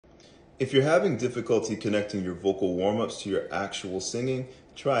If you're having difficulty connecting your vocal warm-ups to your actual singing,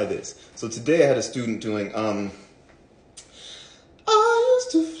 try this. So today I had a student doing, I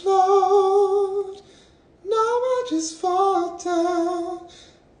used to float, now I just fall down.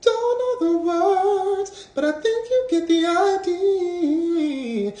 Don't know the words, but I think you get the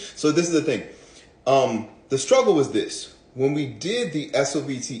idea. So this is the thing. The struggle was this. When we did the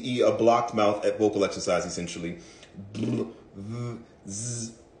SOVTE, a blocked mouth at vocal exercise, essentially,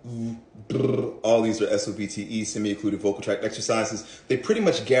 all these are SOVTE, semi-occluded vocal tract exercises. They pretty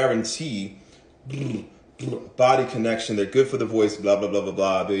much guarantee body connection. They're good for the voice, blah, blah, blah, blah,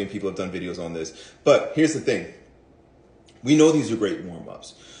 blah. A billion people have done videos on this. But here's the thing. We know these are great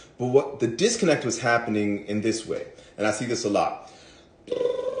warm-ups. But what the disconnect was happening in this way, and I see this a lot.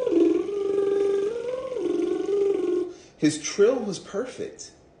 His trill was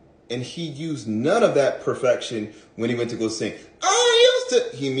perfect, and he used none of that perfection when he went to go sing.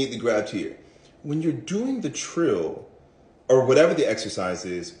 He immediately grabbed here. When you're doing the trill, or whatever the exercise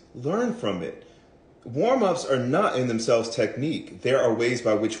is, learn from it. Warm-ups are not in themselves technique. There are ways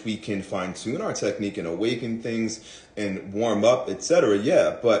by which we can fine-tune our technique and awaken things and warm up, etc.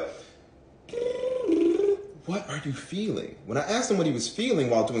 Yeah, but what are you feeling? When I asked him what he was feeling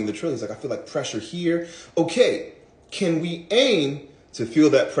while doing the trill, he's like, I feel like pressure here. Okay, can we aim to feel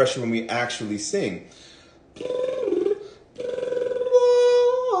that pressure when we actually sing?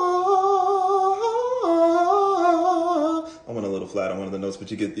 I went a little flat on one of the notes,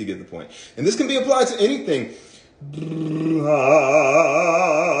 but you get the point. And this can be applied to anything.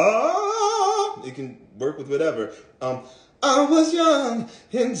 It can work with whatever. I was young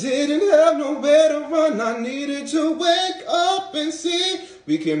and didn't have nowhere to run. I needed to wake up and see.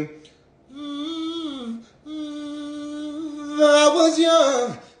 We can. I was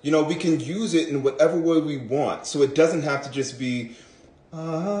young. You know, we can use it in whatever way we want. So it doesn't have to just be.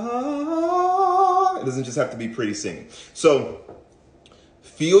 It doesn't just have to be pretty singing. So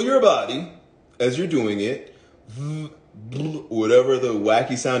feel your body as you're doing it. Whatever the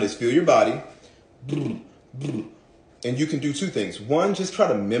wacky sound is, feel your body. And you can do two things. One, just try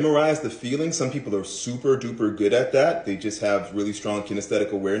to memorize the feeling. Some people are super duper good at that. They just have really strong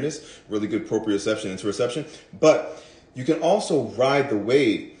kinesthetic awareness, really good proprioception and interoception. But you can also ride the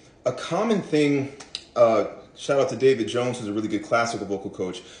wave. A common thing, shout out to David Jones, who's a really good classical vocal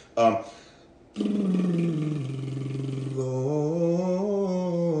coach. Or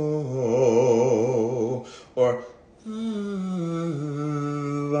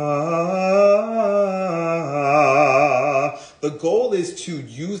the goal is to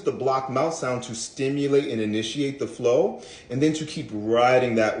use the blocked mouth sound to stimulate and initiate the flow, and then to keep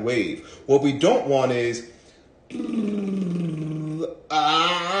riding that wave. What we don't want is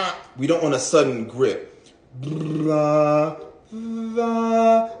we don't want a sudden grip.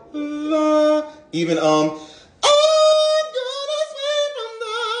 Even I'm gonna swing from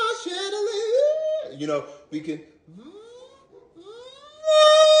the chandelier. You know, we can,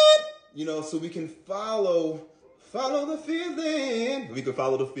 you know, so we can follow the feeling. We can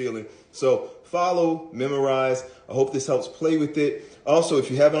follow the feeling. So follow, memorize. I hope this helps. Play with it. Also,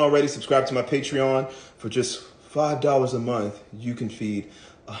 if you haven't already, subscribe to my Patreon. For just $5 a month, you can feed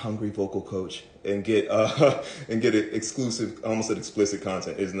a hungry vocal coach and get it exclusive. I almost said explicit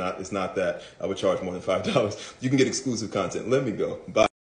content. It's not that. I would charge more than $5. You can get exclusive content. Let me go. Bye.